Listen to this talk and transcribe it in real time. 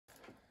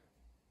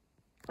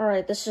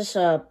Alright, this is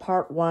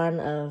part 1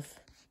 of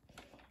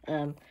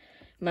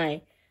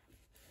my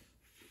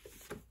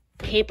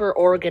paper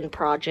organ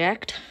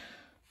project.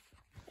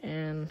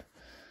 And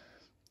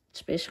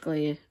it's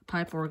basically a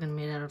pipe organ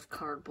made out of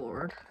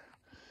cardboard.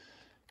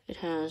 It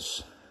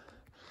has,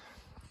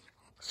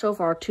 so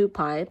far, 2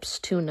 pipes,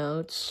 2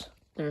 notes.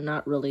 They're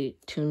not really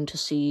tuned to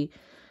C,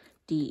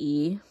 D,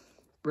 E.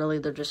 Really,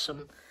 they're just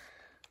some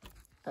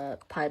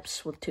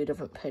pipes with 2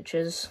 different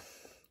pitches.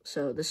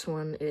 So this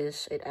one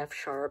is an F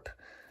sharp.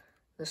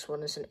 This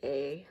one is an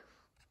A.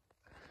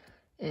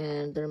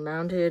 And they're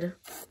mounted,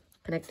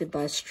 connected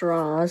by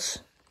straws,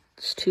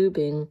 this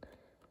tubing,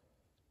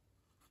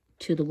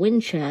 to the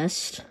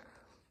windchest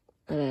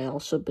that I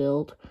also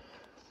built.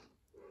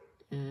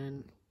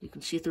 And you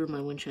can see through my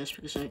windchest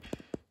because I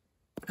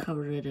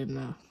covered it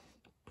in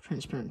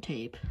transparent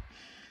tape.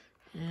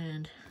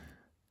 And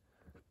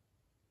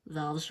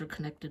valves are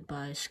connected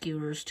by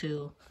skewers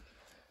to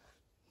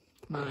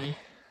my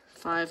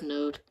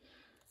 5-note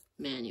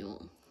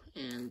manual,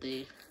 and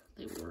they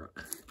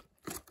work.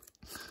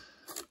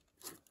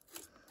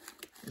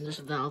 And there's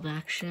a valve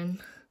action.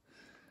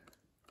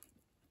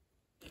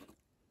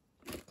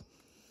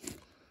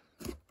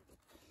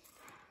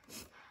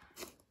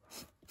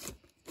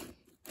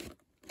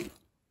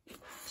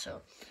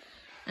 So,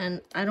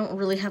 and I don't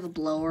really have a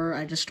blower.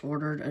 I just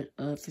ordered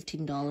a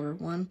 $15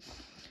 one.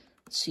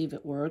 Let's see if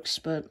it works,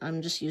 but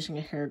I'm just using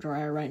a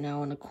hairdryer right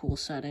now in a cool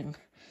setting.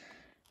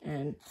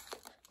 And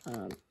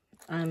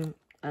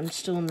I'm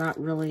still not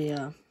really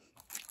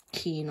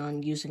keen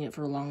on using it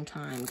for a long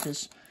time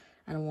because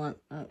I don't want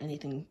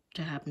anything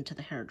to happen to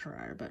the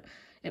hairdryer, but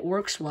it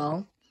works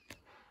well.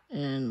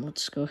 And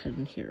let's go ahead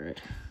and hear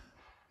it.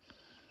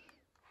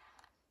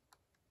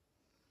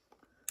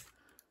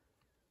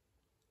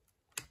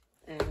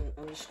 And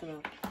I'm just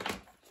gonna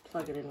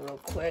plug it in real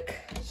quick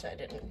so I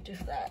didn't do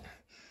that.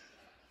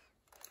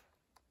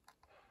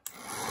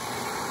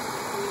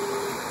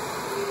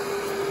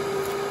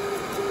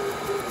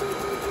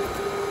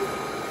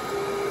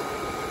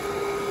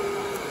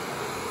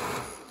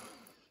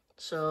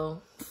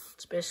 So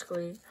it's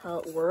basically how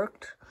it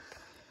worked,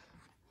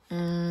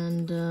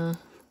 and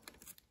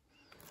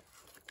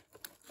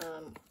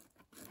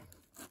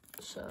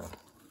so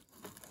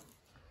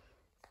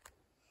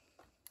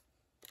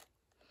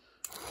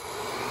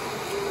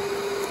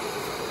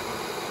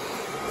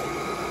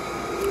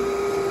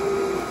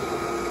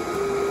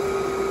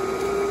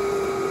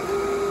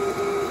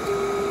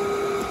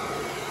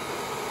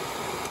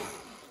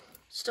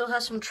still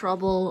has some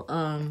trouble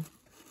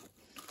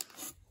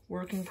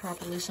working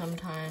properly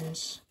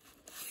sometimes,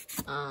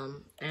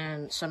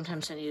 and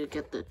sometimes I need to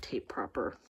get the tape proper.